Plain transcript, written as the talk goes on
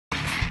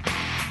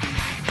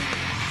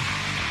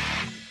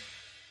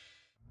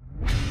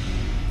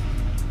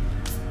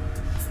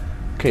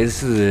Okay,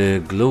 this is a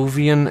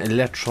Glovion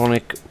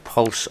electronic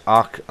pulse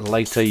arc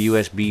lighter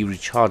USB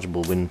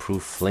rechargeable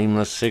windproof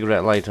flameless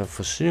cigarette lighter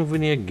for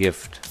souvenir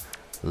gift.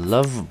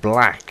 Love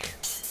Black.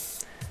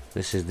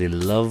 This is the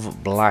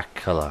Love Black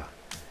color,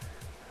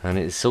 and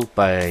it's sold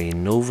by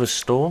Nova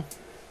Store.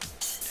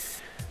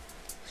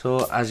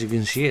 So as you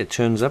can see, it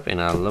turns up in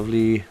a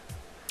lovely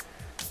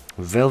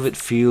velvet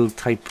feel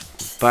type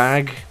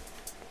bag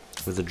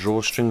with the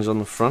drawstrings on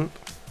the front.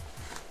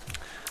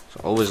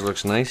 So always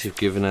looks nice if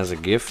given as a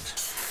gift.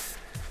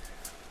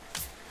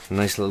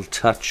 Nice little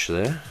touch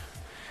there.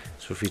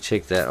 So if you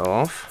take that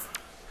off,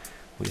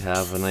 we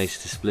have a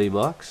nice display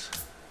box.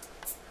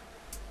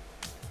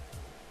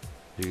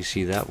 You can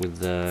see that with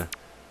the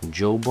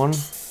Job one,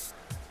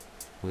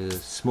 with a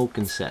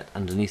smoking set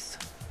underneath.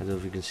 I don't know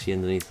if you can see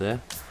underneath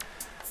there.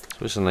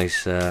 So it's a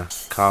nice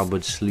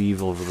cardboard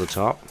sleeve over the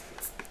top.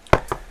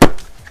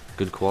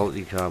 Good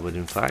quality cardboard,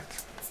 in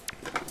fact.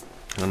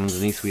 And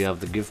underneath we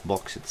have the gift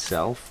box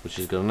itself, which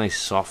has got a nice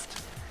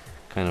soft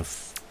kind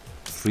of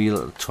feel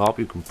at the top.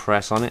 You can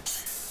press on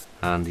it,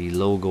 and the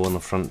logo on the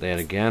front there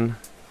again,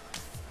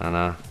 and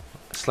a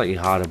slightly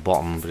harder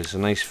bottom, but it's a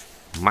nice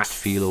matte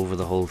feel over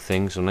the whole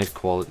thing, so nice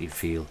quality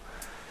feel.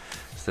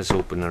 So let's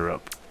open her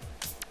up.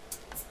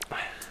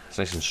 It's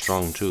nice and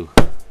strong too.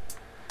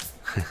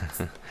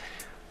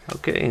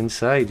 Okay,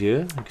 inside here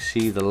you can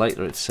see the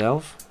lighter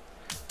itself,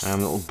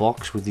 and a little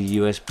box with the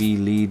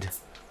USB lead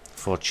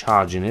for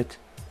charging it.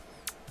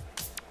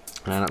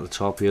 And at the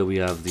top here we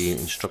have the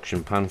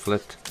instruction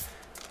pamphlet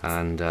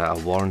and a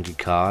warranty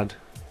card,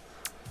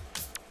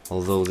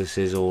 although this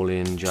is all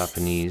in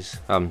Chinese,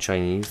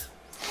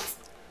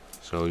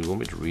 so you won't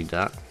be able to read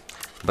that,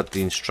 but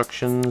the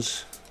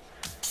instructions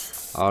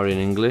are in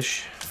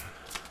English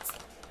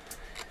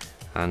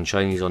and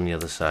Chinese on the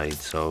other side,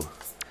 so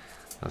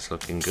that's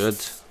looking good.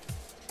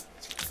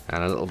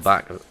 And a little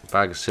bag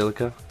of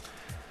silica.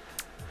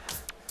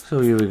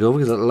 So here we go,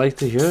 we got the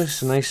lighter here.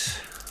 It's a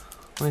nice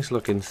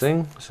looking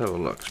thing. Let's have a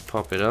look. Let's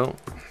pop it out.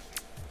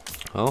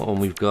 Oh,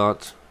 and we've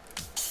got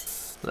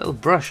a little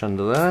brush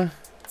under there.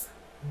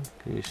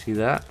 Can you see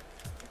that?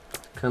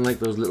 Kind of like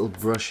those little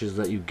brushes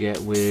that you get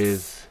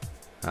with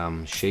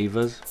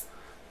shavers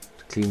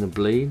to clean the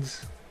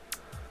blades.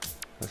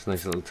 That's a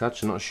nice little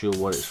touch. I'm not sure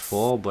what it's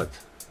for, but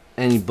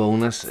any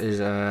bonus is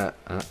a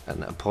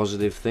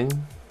positive thing.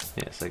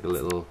 Yeah, it's like a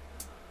little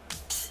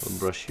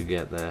brush you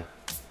get there.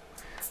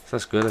 So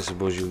that's good. I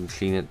suppose you can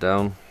clean it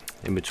down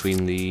in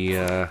between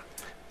the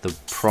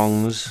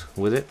prongs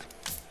with it.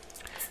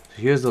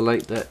 So here's the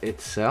lighter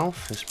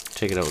itself. Let's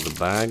take it out of the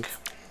bag.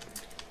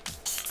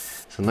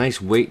 It's a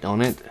nice weight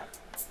on it.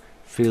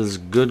 Feels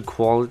good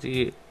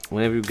quality.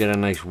 Whenever you get a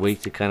nice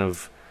weight, it kind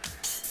of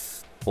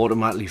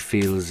automatically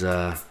feels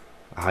a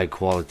high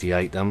quality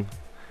item.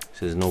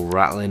 So there's no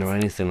rattling or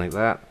anything like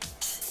that.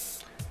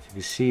 So you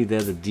can see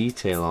there the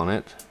detail on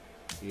it.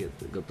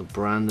 You've got the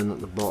branding at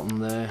the bottom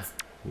there.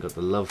 You've got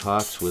the love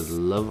hearts with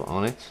love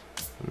on it.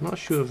 I'm not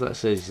sure if that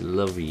says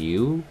love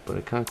you, but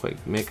I can't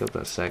quite make out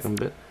that second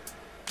bit.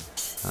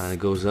 And it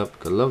goes up,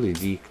 got a lovely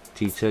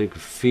detail. You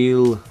can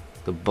feel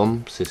the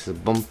bumps. It's a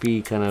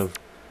bumpy kind of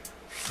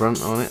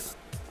front on it.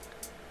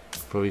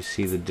 Probably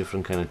see the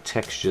different kind of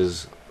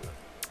textures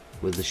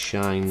with the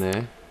shine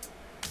there.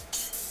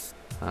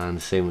 And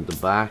the same with the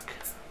back.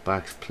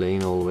 Back's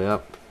plain all the way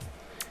up.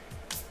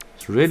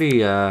 It's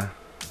really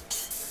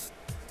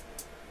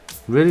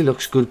really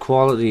looks good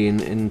quality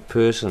in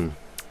person.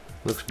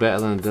 Looks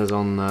better than it does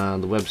on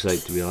the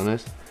website, to be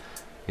honest.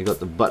 You got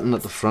the button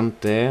at the front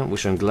there,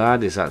 which I'm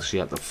glad is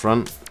actually at the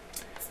front,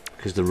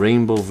 because the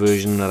rainbow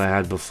version that I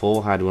had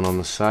before had one on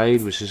the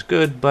side, which is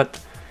good, but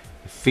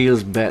it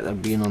feels better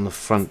being on the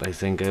front. I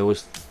think I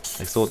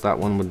thought that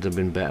one would have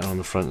been better on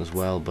the front as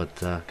well, but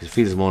because it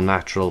feels more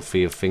natural for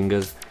your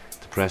fingers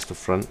to press the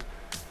front.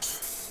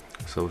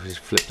 So if you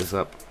flip this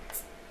up,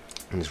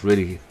 and it's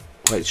really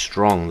quite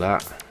strong.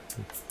 That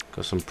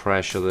got some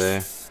pressure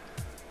there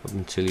up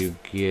until you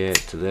get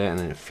to there, and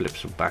then it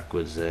flips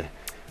backwards there.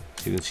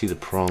 So you can see the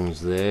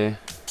prongs there.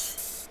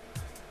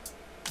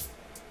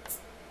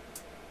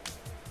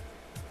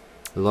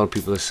 A lot of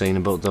people are saying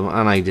about them,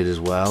 and I did as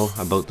well,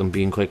 about them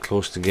being quite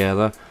close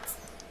together.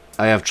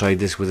 I have tried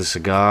this with a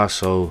cigar,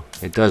 so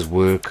it does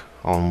work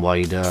on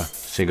wider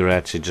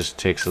cigarettes. It just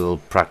takes a little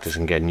practice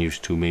and getting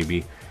used to,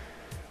 maybe,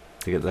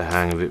 to get the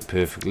hang of it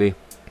perfectly.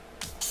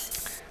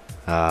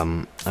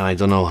 And I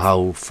don't know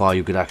how far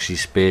you could actually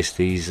space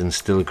these and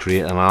still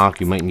create an arc.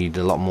 You might need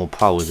a lot more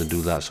power to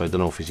do that, so I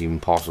don't know if it's even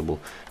possible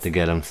to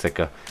get them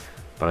thicker,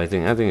 but I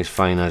think it's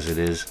fine as it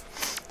is.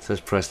 So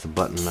let's press the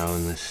button now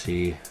and let's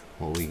see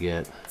what we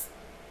get.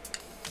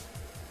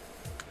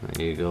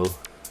 There you go.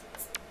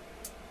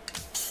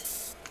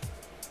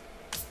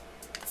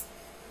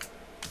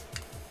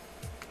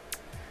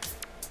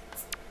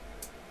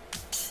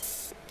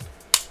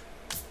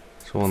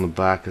 So on the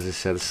back, as I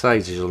said, the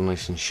sides is all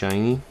nice and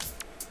shiny.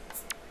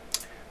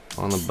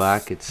 On the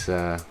back it's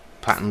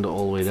patterned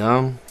all the way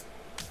down.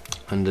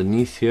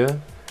 Underneath here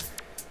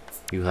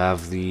you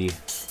have the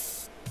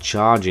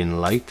charging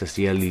light. That's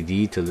the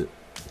LED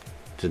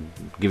to to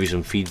give you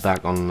some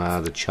feedback on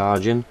the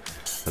charging.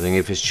 I think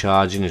if it's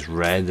charging it's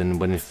red, and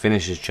when it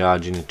finishes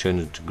charging it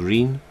turns into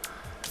green.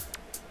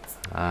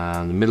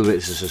 And the middle bit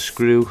is just a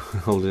screw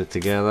holding it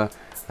together,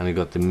 and you've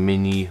got the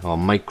mini or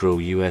micro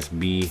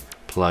USB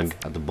plug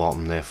at the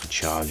bottom there for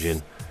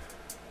charging.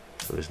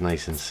 So it's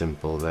nice and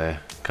simple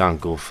there, can't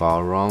go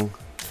far wrong.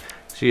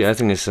 So yeah, I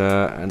think it's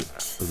a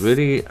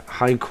really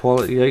high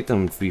quality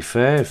item, to be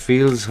fair. It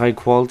feels high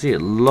quality,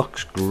 it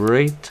looks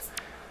great.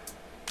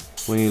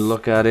 When you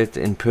look at it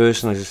in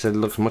person, as I said, it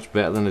looks much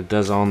better than it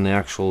does on the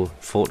actual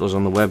photos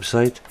on the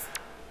website.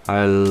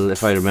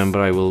 If I remember,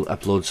 I will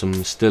upload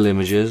some still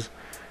images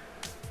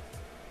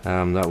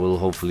that will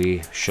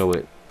hopefully show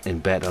it in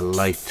better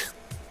light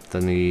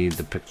than the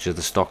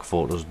the stock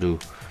photos do.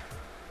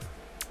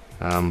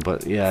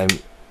 But yeah,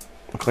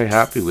 I'm quite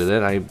happy with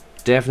it. I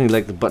definitely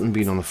like the button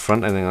being on the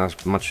front. I think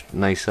that's much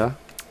nicer.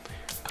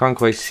 Can't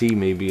quite see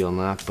maybe on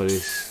that, but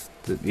it's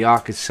the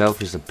arc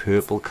itself is the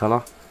purple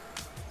colour.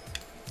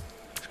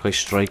 It's quite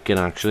striking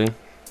actually.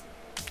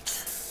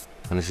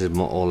 And this is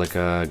more like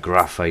a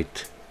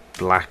graphite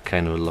black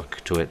kind of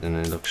look to it, and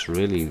it looks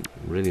really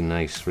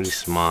nice, really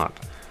smart.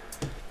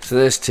 So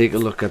let's take a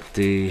look at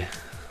the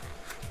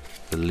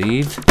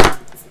lead.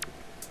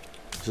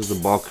 This is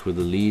the box with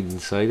the lead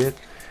inside it.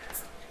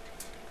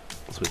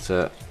 So it's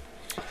a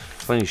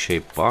funny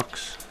shaped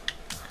box.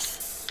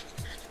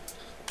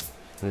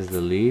 There's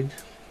the lead.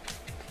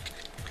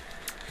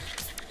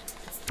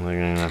 We're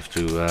going to have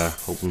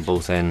to open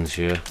both ends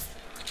here.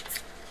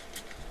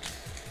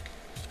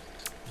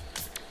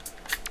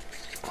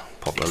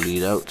 Pop the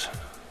lead out.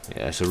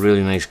 Yeah, it's a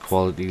really nice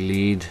quality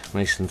lead,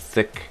 nice and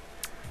thick.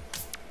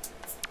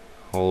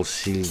 All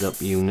sealed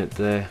up unit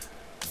there,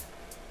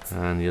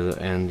 and the other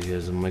end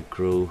here's a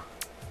micro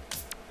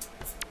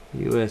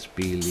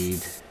USB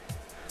lead.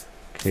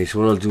 Okay, so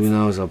what I'll do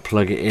now is I'll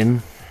plug it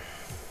in,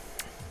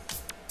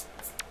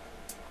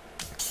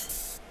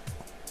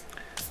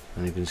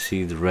 and you can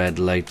see the red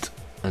light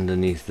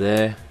underneath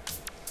there.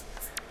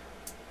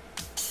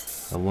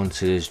 And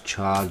once it is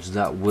charged,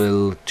 that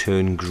will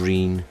turn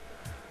green.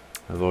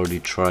 I've already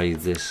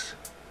tried this,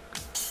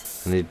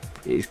 and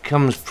it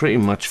comes pretty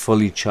much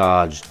fully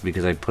charged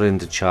because I put it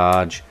into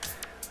charge,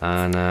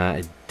 and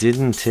it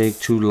didn't take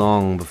too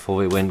long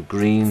before it went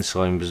green,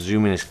 so I'm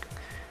presuming it's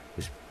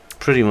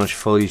pretty much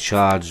fully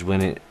charged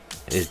when it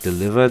is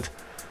delivered,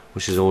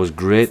 which is always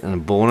great and a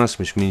bonus,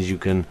 which means you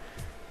can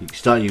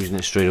start using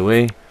it straight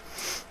away.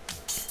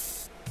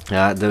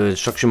 The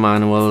instruction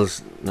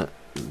manuals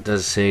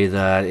does say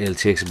that it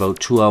takes about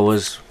 2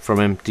 hours from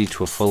empty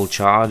to a full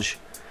charge.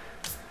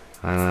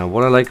 And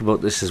what I like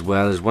about this as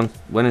well is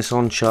when it's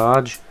on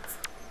charge,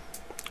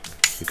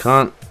 you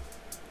can't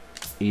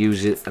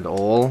use it at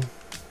all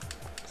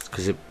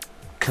because it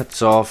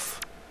cuts off.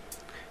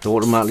 It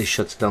automatically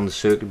shuts down the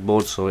circuit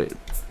board, so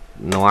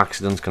no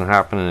accidents can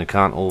happen, and it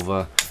can't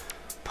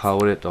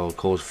overpower it or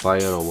cause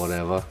fire or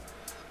whatever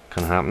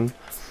can happen.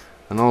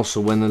 And also,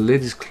 when the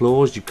lid is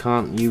closed, you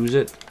can't use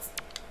it.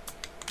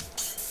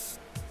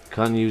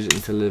 Can't use it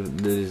until the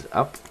lid is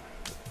up.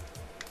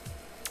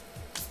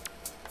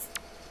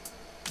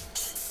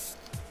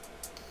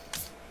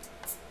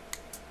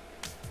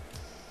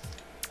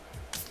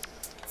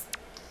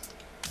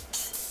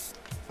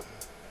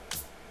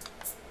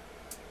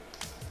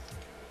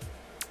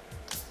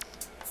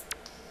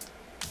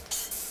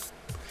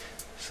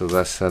 So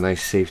that's a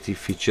nice safety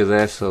feature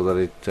there, so that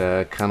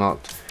it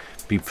cannot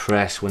be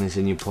pressed when it's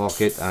in your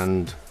pocket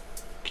and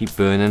keep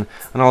burning.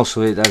 And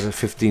also it has a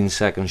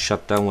 15-second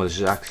shutdown, which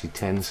is actually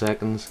 10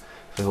 seconds.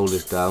 If I hold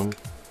this down,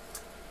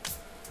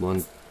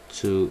 1,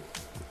 2,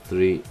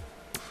 3,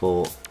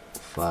 4,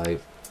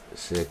 5,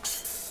 6,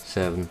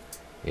 7,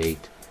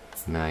 8,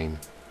 9,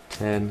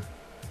 10,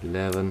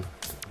 11.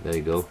 There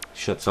you go.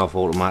 Shuts off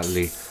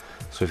automatically.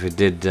 So if it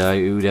did,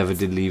 you ever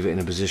did leave it in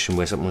a position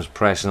where something was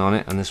pressing on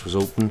it and this was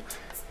open,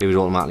 it would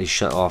automatically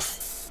shut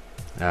off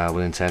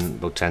within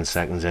about 10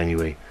 seconds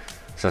anyway.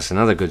 So that's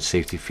another good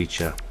safety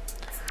feature.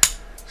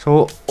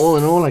 So all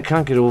in all, I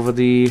can't get over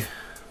the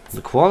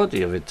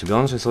quality of it, to be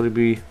honest. I thought it'd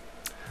be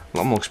a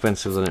lot more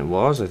expensive than it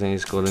was. I think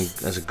it's got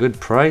as a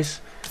good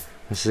price.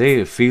 I say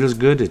it feels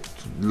good, it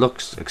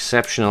looks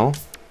exceptional.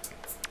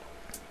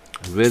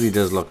 It really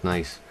does look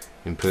nice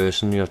in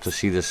person. You have to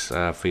see this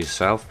for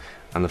yourself,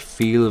 and the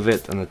feel of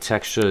it and the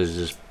texture is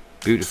just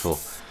beautiful.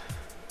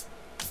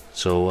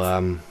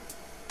 So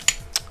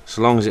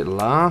so long as it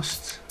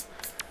lasts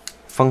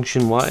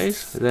function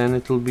wise, then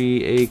it'll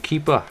be a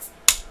keeper.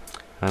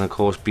 And of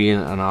course, being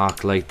an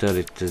arc lighter,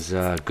 it is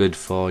good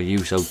for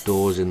use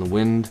outdoors in the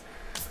wind,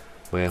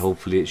 where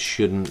hopefully it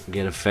shouldn't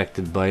get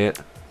affected by it.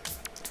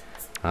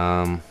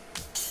 So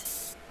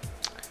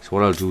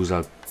what I'll do is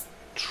I'll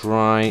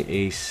try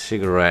a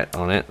cigarette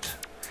on it.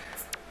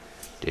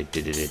 I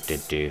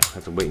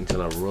have to wait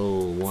until I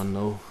roll one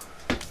though.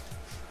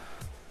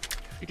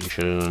 You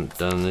should have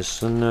done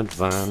this in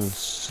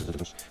advance.